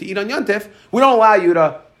food to eat on yontif, we don't allow you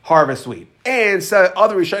to harvest wheat. And so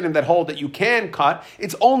other Rishonim that hold that you can cut,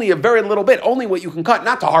 it's only a very little bit, only what you can cut,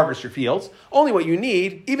 not to harvest your fields, only what you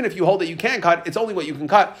need, even if you hold that you can cut, it's only what you can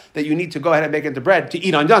cut that you need to go ahead and make into bread to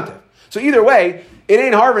eat on Yontif. So either way, it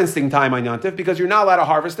ain't harvesting time on Yontif because you're not allowed to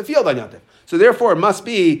harvest the field on Yontif. So therefore it must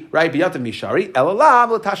be, right, b'yontif mishari, elalav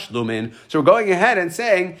l'tashlumin. So we're going ahead and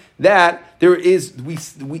saying that there is,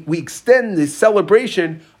 we extend the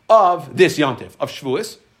celebration of this Yontif, of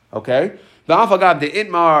Shavuos, okay?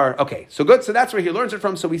 Okay, so good. So that's where he learns it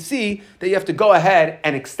from. So we see that you have to go ahead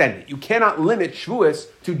and extend it. You cannot limit Shavuos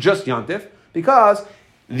to just Yontif because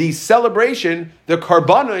the celebration, the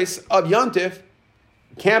karbanos of Yontif,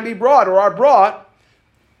 can be brought or are brought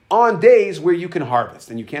on days where you can harvest,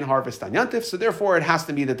 and you can't harvest on Yontif. So therefore, it has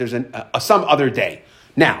to be that there's some other day.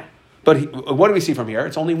 Now, but what do we see from here?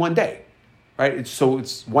 It's only 1 day. Right? It's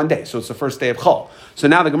 1 day. So it's the first day of Chol. So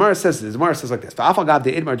now the Gemara says this. The Gemara says like this.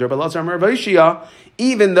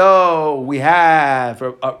 Even though we have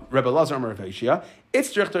Rebbe Elazar Amar Rebbe Ishia,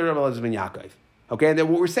 it's Rebbe Elazar ben Yaakov. Okay? And then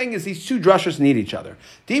what we're saying is these two drushes need each other.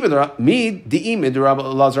 If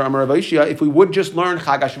we would just learn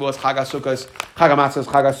Chag HaShavuos, Chag HaSukkos, Chag HaMatzos,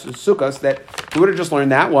 Chag HaSukkos, that we would have just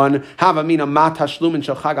learned that one, Havamina Ma Tashlumin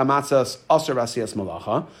Shel Chag HaMatzos Aser V'Asiyas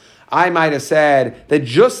Malacha, I might have said that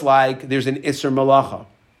just like there's an Isser Malacha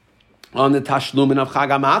on the Tashlumin of Chag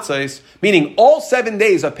HaMatzos, meaning all 7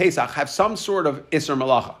 days of Pesach have some sort of Isser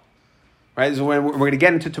Malacha. Right? So when we're going to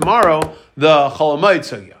get into tomorrow, the Chol HaMoed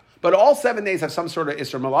Sugya. But all 7 days have some sort of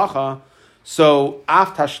Isser Malacha. So,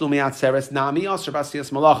 Af Tashlumi Atzeres Nami Aser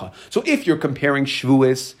B'Asiyas Malacha. So if you're comparing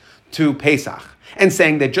Shavuos to Pesach, and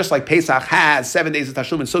saying that just like Pesach has 7 days of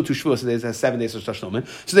Tashlumin, so too Shavuos has 7 days of Tashlumin,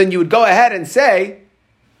 so then you would go ahead and say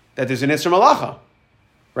that there's an Isser Malacha,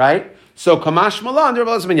 right? So Kamash Malan, Rabbi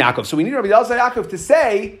Elazar ben Yaakov. So we need Rabbi Elazar ben Yaakov to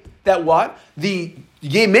say that what? The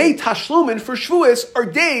Yemei Tashlumin for Shavuos are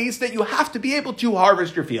days that you have to be able to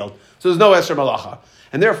harvest your field. So there's no Esher Malacha.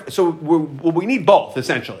 And therefore, so we need both,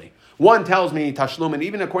 essentially. One tells me Tashlumin,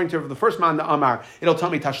 even according to the first man, the Amar, it'll tell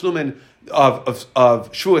me Tashlumin of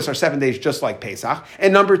Shavuos are 7 days just like Pesach.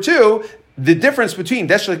 And number two, the difference between,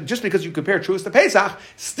 just because you compare Shavuos to Pesach,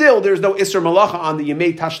 still there's no Isser Malacha on the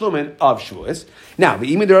Yemei Tashlumin of Shavuos. Now,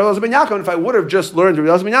 the Imid Rabbi Elazar ben Yaakov, if I would have just learned Rabbi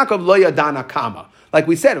Elazar ben Yaakov, Lo Yadana Kama. Like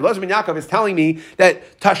we said, Rabbi Elazar ben Yaakov is telling me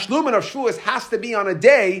that Tashlumin of Shavuos has to be on a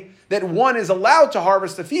day that one is allowed to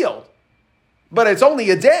harvest the field. But it's only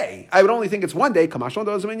a day. I would only think it's one day. Kamashon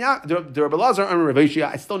Rabbi Elazar and Rav Shia.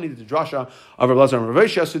 I still needed the drasha of Rabbi Elazar and Rav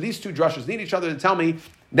Shia. So these two drashas need each other to tell me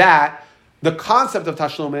that the concept of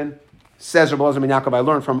Tashlumin, says Rabbi Elazar ben Yaakov, I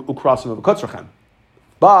learned from Ukrasim of Kutzrachem.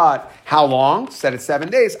 But how long? Said it's 7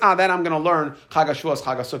 days. Then I'm going to learn Chag HaShavuos,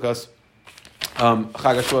 Chag HaSukkos, Chag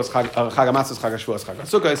HaShavuos, Chag HaMatzos, Chag HaShavuos, Chag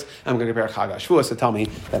HaSukkos. I'm going to compare Chag HaShavuos to tell me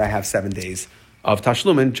that I have 7 days of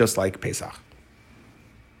Tashlumin, just like Pesach.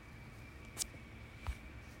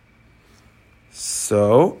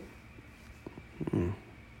 So, this will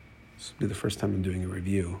be the first time I'm doing a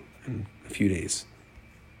review in a few days.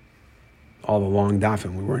 All the long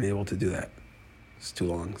dafim, we weren't able to do that. It's too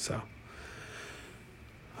long, so.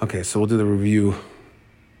 Okay, so we'll do the review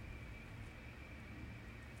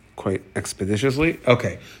quite expeditiously.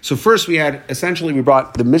 Okay, so first we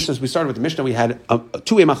brought the Mishnahs, we started with the Mishnah, we had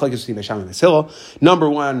two-way machlekes between Beis Shammai and Beis Hillel. Number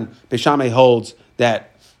one, Beis Shammai holds that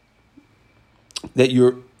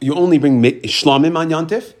you only bring shlamim on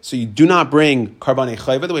Yantif, so you do not bring karbanei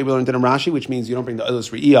chayva, the way we learned it in Rashi, which means you don't bring the oilus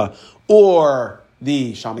re'iyah or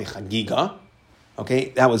the Shamei Chagiga. Okay,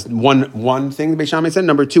 that was one thing the Beis Shammai said.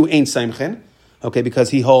 Number two, Ein Seimchen. Okay, because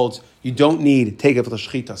he holds you don't need Tegev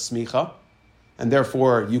L'Shchita Smicha, and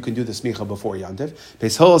therefore you can do the Smicha before Yantiv.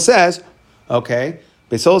 Beis Hillel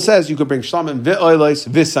says you could bring Shlamim V'Oilos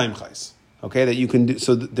V'Seimchais. Okay, that you can do.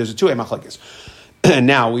 So there's a two-way machlekes. And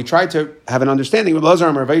now we try to have an understanding. Rabbi Elazar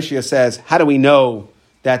Amar Rav Shia says, how do we know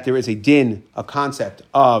that there is a din, a concept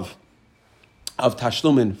of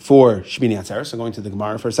Tashlumin for Shmini Atzeres? So going to the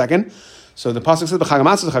Gemara for a second. So the pasuk says, "Chag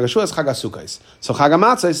HaMatzos, Chag HaShavuos, Chag HaSukkos." So Chag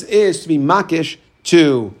HaMatzos is to be makish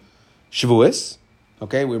to Shavuos.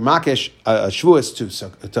 Okay, we're makish Shavuos to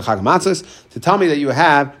Chag HaMatzos to tell me that you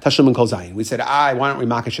have Tashlumin Kol Zayin. We said, why don't we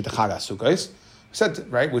makish it to Chag HaSukkos? We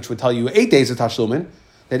said, right, which would tell you 8 days of Tashlumin.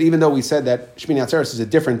 That even though we said that Shmini Atzeres is a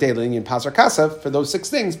different day than in Pasar Kasav for those 6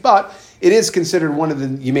 things, but it is considered one of the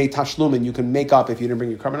Yimei Tashlumin you can make up if you didn't bring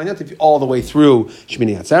your Karban Yantif all the way through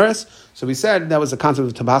Shmini Atzeres. So we said that was the concept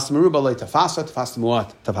of Tafasta Meruba, Le Tafasa, Tafasta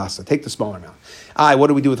Muat, Tafasa. Take the smaller amount. What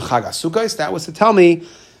do we do with Chag HaSukkos? That was to tell me,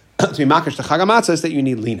 to be makish to Chag HaMatzos, that you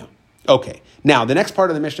need Lina. Okay. Now, the next part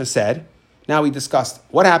of the Mishnah said, now we discussed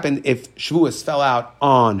what happened if Shavuos fell out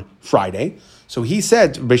on Friday. So he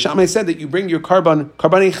said, Beis Shammai said that you bring your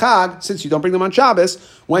karbanei chag, since you don't bring them on Shabbos.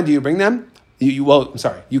 When do you bring them?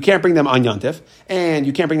 You can't bring them on Yontif, and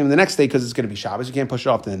you can't bring them the next day because it's going to be Shabbos. You can't push it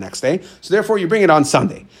off to the next day. So therefore, you bring it on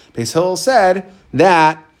Sunday. Beis Hillel said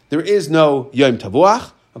that there is no Yom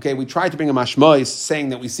Tavuach. Okay, we tried to bring a mashmois saying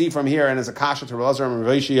that we see from here, and as a kasha to Rav Elazar and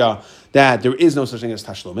Rav Shia, that there is no such thing as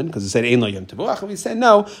tashlumin, because it said ein lo yom tevuach, and we said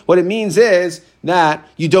no. What it means is that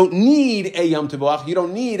you don't need a yom tevuach, you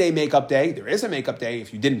don't need a makeup day. There is a makeup day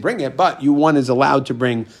if you didn't bring it, but one is allowed to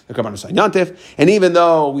bring the karbanos on yantif. And even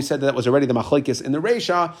though we said that was already the machlekes in the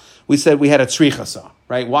reisha, we said we had a tzrichasa,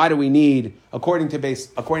 right? Why do we need to tell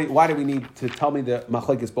me the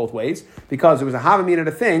machlekes both ways? Because there was a havamina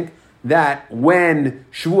to think that when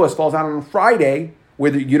Shavuos falls out on Friday,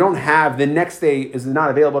 where you don't have the next day is not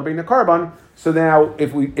available to bring the karban, so now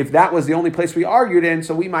if that was the only place we argued in,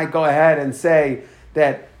 so we might go ahead and say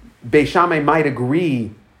that Beis Shammai might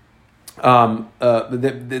agree. That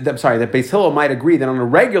Beis Hillel might agree that on a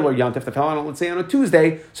regular Yontif that fell out, let's say on a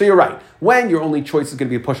Tuesday. So you're right. When your only choice is going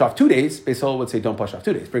to be to push off 2 days, Beis Hillel would say don't push off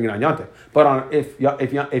 2 days, bring it on Yontif. But if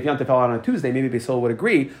Yontif fell out on a Tuesday, maybe Beis Hillel would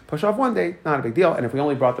agree push off 1 day, not a big deal. And if we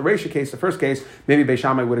only brought the Reisha case, the first case, maybe Beis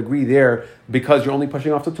Shammai would agree there because you're only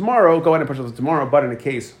pushing off to tomorrow. Go ahead and push off to tomorrow. But in a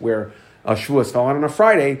case where Shavuos fell out on a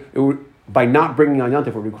Friday, it would, by not bringing on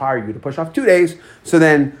Yontif, would require you to push off 2 days. So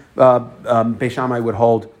then Beis Shammai would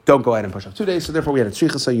hold, don't go ahead and push off 2 days. So therefore we had a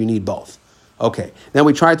tzricha, so you need both. Okay. Then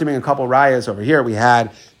we tried to bring a couple rayas over here. We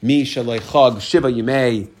had Mi Shalei Chag Shiva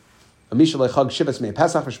Yimei, Mi Shalei Chag Shiva Smei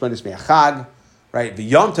Pesach, Shmonis Mei Chag. Right? The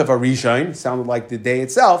Yom Tov Arishain sounded like the day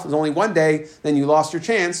itself. There's only 1 day, then you lost your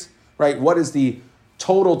chance. Right? What is the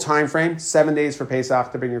total time frame, 7 days for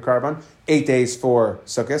Pesach to bring your carbon, 8 days for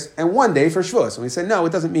Sukkot, and 1 day for Shavuos. And we said, no,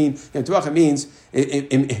 it doesn't mean Yom Tevuach. It means,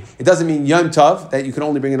 it doesn't mean Yom Tov, that you can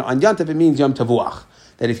only bring it on Yom Tov. It means Yom Tevuach.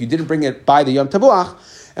 That if you didn't bring it by the Yom Tevuach,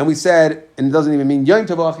 and we said, and it doesn't even mean Yom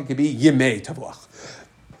Tevuach, it could be Yemei Tevuach.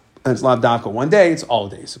 And it's Lav Davka 1 day, it's all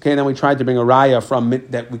days. Okay, and then we tried to bring a raya from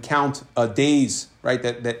that we count days, right?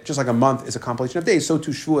 That just like a month is a compilation of days, so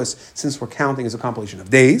too Shavuos, since we're counting, is a compilation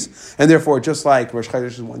of days. And therefore, just like Rosh Chodesh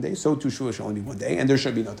is 1 day, so too Shavuos should only be 1 day, and there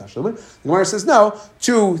should be no Tashlumin. The Gemara says, no,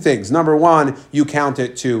 2 things. Number 1, you count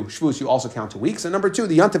it to Shavuos, you also count to weeks. And number 2,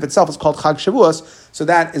 the Yontif itself is called Chag Shavuos, so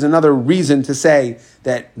that is another reason to say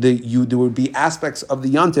that there would be aspects of the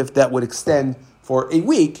Yontif that would extend for a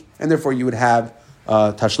week, and therefore you would have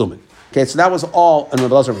Tashlumin. Okay, so that was all in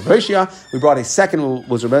Rabbi Elazar Rabbi Hoshea. We brought a second,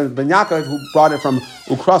 was Rabbi Ben Yaakov, who brought it from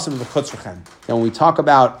Ukrasim v'Chutzrechem. Now, when we talk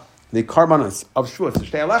about the karbanos of Shavuos, the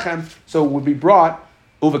Shtei Alechem, so it would be brought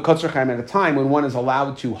u'v'Chutzrechem at a time when one is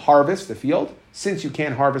allowed to harvest the field. Since you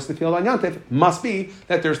can't harvest the field on Yontif, must be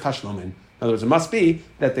that there's Tashlumin. In other words, it must be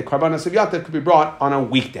that the karbanos of Yontif could be brought on a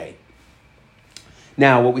weekday.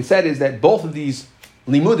 Now, what we said is that both of these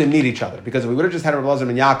limudim need each other, because if we would have just had Rabbi Elazar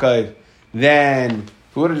Ben Yaakov, then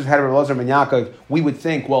if we would have just had Rabbi Elazar Ben Yaakov, we would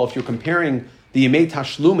think, well, if you're comparing the Yemei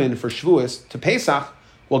Tashlumin for Shavuos to Pesach,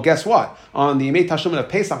 well, guess what? On the Yemei Tashlumin of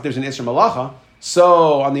Pesach, there's an Isser Malacha.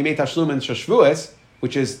 So on the Yemei Tashlumin for Shavuos,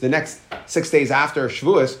 which is the next 6 days after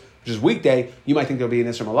Shavuos, which is weekday, you might think there'll be an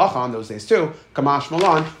Isser Malacha on those days too. Kamash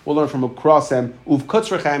Malan, we'll learn from Ukrasem,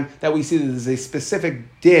 Uvkutzrechem, that we see that there's a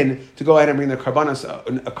specific din to go ahead and bring the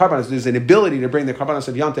karbanos. There's an ability to bring the karbanos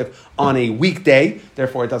of Yontif on a weekday,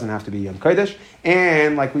 therefore it doesn't have to be Yom Kodesh.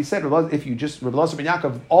 And like we said, if you just, Rabbi Elazar Ben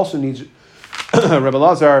Yaakov also needs Rabbi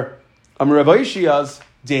Elazar Rabbi Hoshea's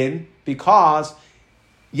din, because,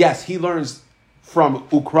 yes, he learns from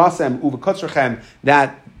Ukrasem, Uvkutzrechem,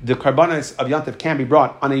 that the karbanos of Yontif can be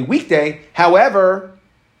brought on a weekday. However,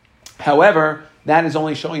 that is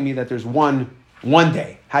only showing me that there's one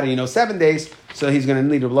day. How do you know 7 days? So he's going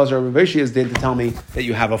to need Rabbi Elazar Rabbi Hoshea's din to tell me that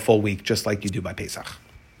you have a full week, just like you do by Pesach.